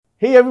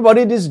Hey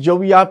everybody, this is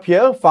Joey Yap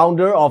here,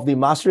 founder of the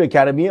Mastery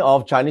Academy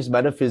of Chinese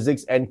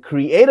Metaphysics and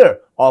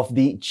creator of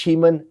the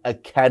Qimeng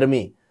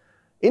Academy.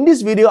 In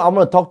this video, I'm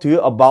going to talk to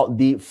you about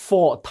the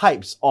 4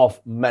 types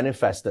of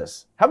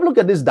manifestors. Have a look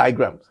at this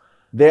diagram.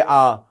 There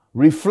are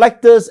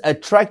reflectors,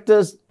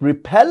 attractors,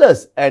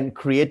 repellers, and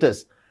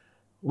creators.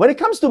 When it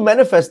comes to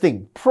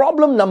manifesting,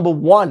 problem number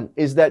 1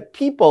 is that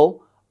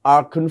people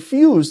are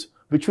confused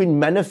between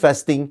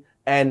manifesting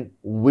and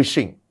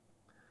wishing.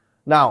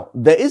 Now,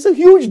 there is a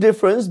huge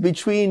difference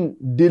between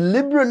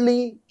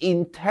deliberately,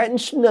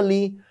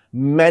 intentionally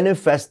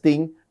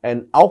manifesting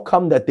an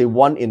outcome that they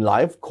want in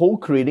life,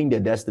 co-creating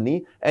their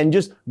destiny, and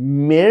just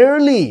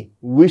merely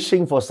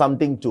wishing for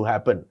something to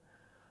happen.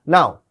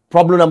 Now,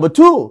 problem number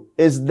 2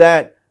 is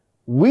that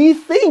we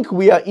think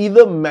we are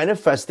either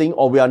manifesting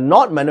or we are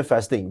not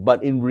manifesting,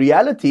 but in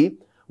reality,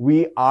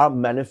 we are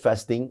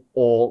manifesting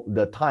all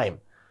the time.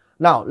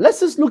 Now, let's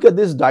just look at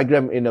this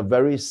diagram in a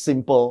very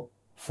simple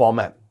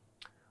format.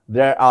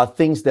 There are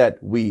things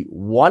that we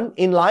want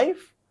in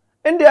life,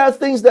 and there are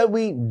things that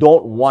we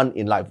don't want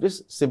in life. This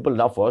is simple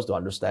enough for us to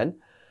understand.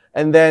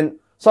 And then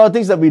some of the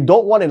things that we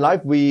don't want in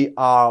life, we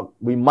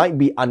might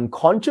be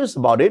unconscious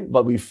about it,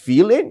 but we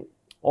feel it,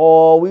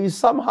 or we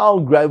somehow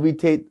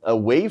gravitate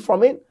away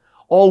from it,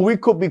 or we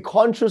could be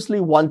consciously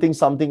wanting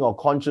something or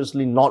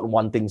consciously not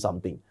wanting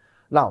something.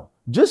 Now,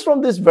 just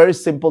from this very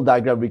simple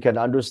diagram, we can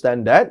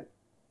understand that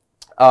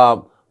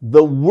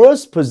the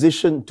worst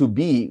position to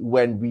be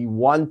when we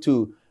want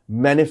to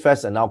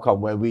manifest an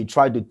outcome, when we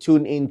try to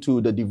tune into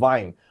the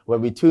divine,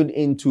 when we tune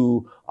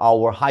into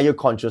our higher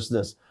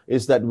consciousness,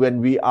 is that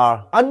when we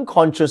are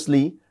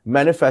unconsciously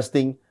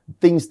manifesting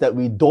things that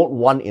we don't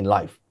want in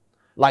life.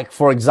 Like,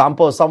 for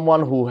example,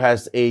 someone who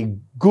has a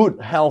good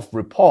health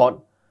report,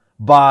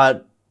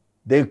 but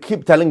they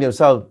keep telling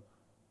themselves,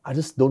 I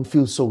just don't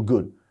feel so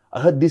good.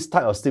 I heard this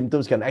type of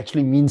symptoms can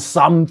actually mean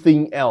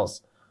something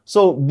else.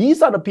 So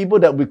these are the people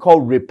that we call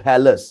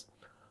repellers.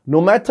 No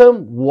matter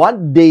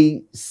what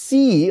they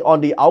see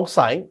on the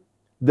outside,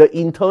 the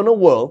internal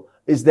world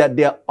is that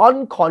they're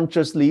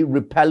unconsciously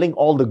repelling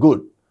all the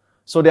good.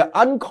 So they're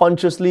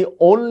unconsciously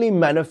only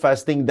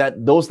manifesting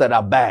those that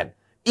are bad.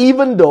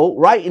 Even though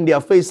right in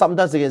their face,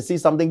 sometimes they can see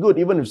something good.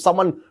 Even if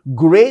someone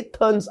great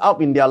turns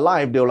up in their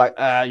life, they're like,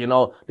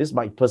 this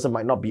person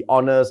might not be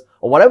honest,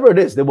 or whatever it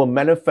is, they will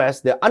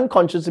manifest. They're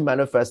unconsciously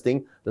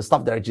manifesting the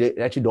stuff that they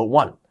actually don't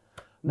want.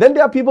 Then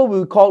there are people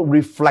we call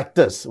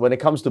reflectors when it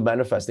comes to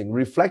manifesting.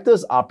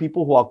 Reflectors are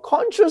people who are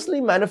consciously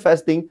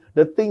manifesting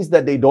the things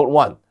that they don't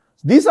want.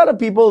 These are the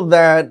people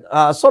that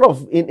sort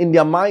of in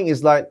their mind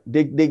is like,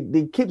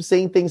 they keep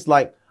saying things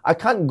like, I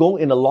can't go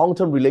in a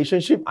long-term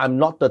relationship. I'm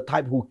not the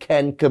type who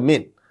can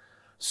commit.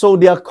 So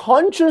they are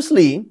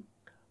consciously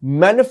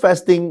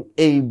manifesting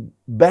a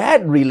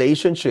bad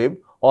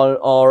relationship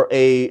or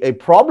a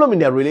problem in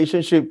their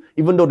relationship,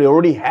 even though they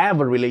already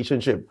have a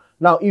relationship.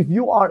 Now, if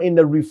you are in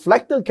the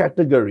reflector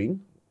category,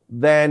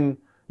 then,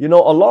 a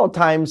lot of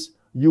times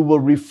you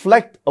will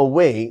reflect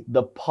away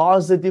the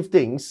positive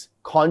things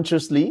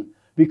consciously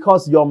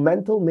because your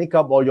mental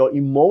makeup or your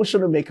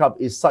emotional makeup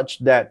is such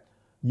that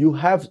you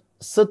have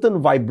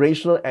certain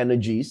vibrational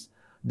energies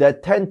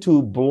that tend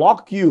to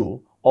block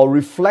you or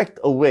reflect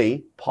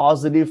away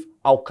positive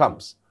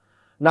outcomes.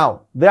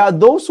 Now, there are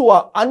those who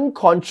are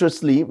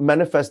unconsciously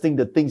manifesting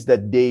the things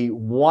that they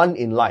want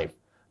in life.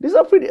 This is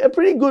a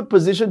pretty good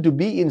position to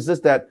be in. It's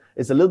just that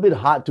it's a little bit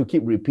hard to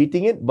keep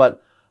repeating it,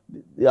 but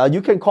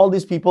you can call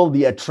these people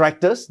the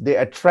attractors. They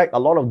attract a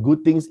lot of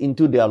good things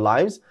into their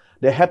lives.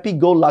 They're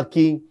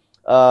happy-go-lucky.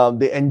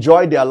 They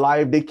enjoy their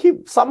life. They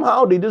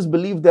just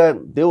believe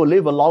that they will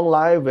live a long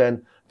life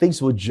and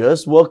things will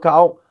just work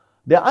out.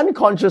 They're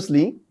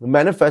unconsciously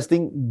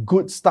manifesting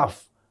good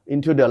stuff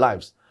into their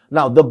lives.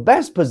 Now, the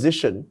best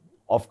position,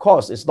 of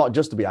course, it's not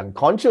just to be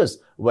unconscious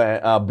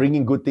where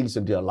bringing good things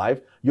into your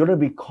life. You're going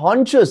to be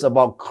conscious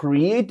about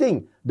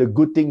creating the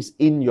good things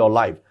in your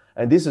life.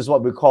 And this is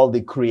what we call the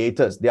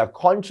creators. They are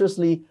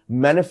consciously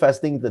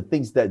manifesting the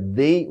things that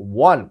they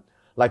want.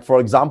 Like,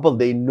 for example,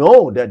 they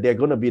know that they're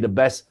going to be the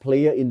best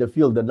player in the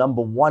field, the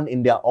number 1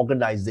 in their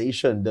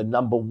organization, the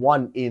number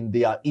 1 in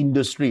their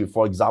industry,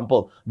 for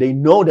example. They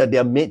know that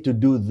they're made to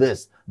do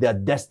this. They're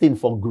destined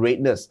for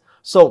greatness.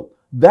 So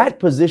that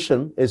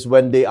position is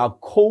when they are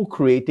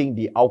co-creating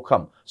the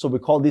outcome. So we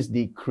call this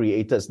the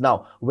creators.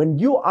 Now, when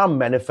you are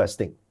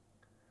manifesting,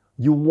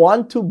 you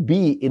want to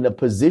be in a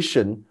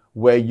position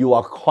where you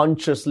are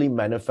consciously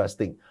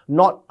manifesting,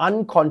 not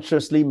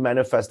unconsciously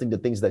manifesting the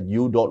things that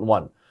you don't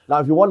want. Now,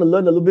 if you want to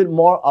learn a little bit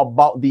more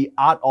about the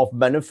art of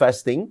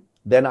manifesting,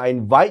 then I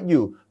invite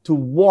you to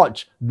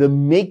watch the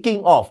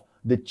making of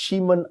the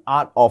Qimeng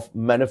art of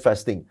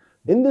manifesting.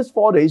 In these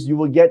 4 days, you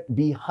will get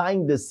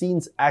behind the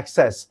scenes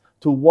access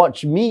to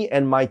watch me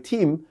and my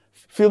team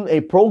film a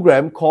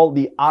program called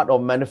The Art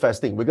of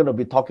Manifesting. We're going to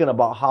be talking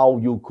about how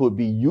you could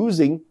be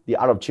using the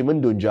art of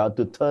Qimeng Dunjia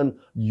to turn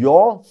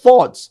your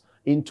thoughts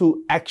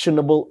into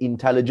actionable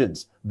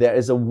intelligence. There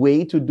is a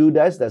way to do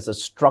this. There's a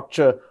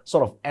structure,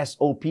 sort of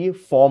SOP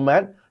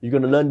format You're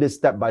going to learn this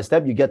step by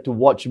step. You get to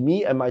watch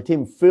me and my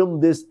team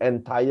film this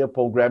entire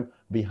program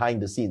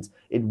behind the scenes.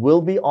 It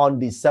will be on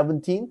the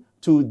 17th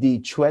to the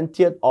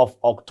 20th of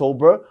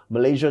October,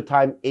 Malaysia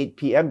time, 8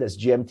 p.m. That's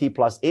GMT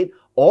plus 8.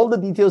 All the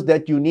details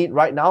that you need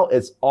right now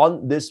is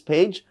on this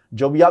page,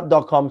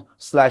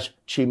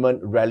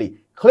 joviap.com/ChimanRally.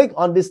 Click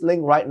on this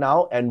link right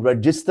now and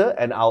register,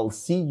 and I'll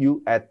see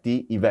you at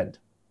the event.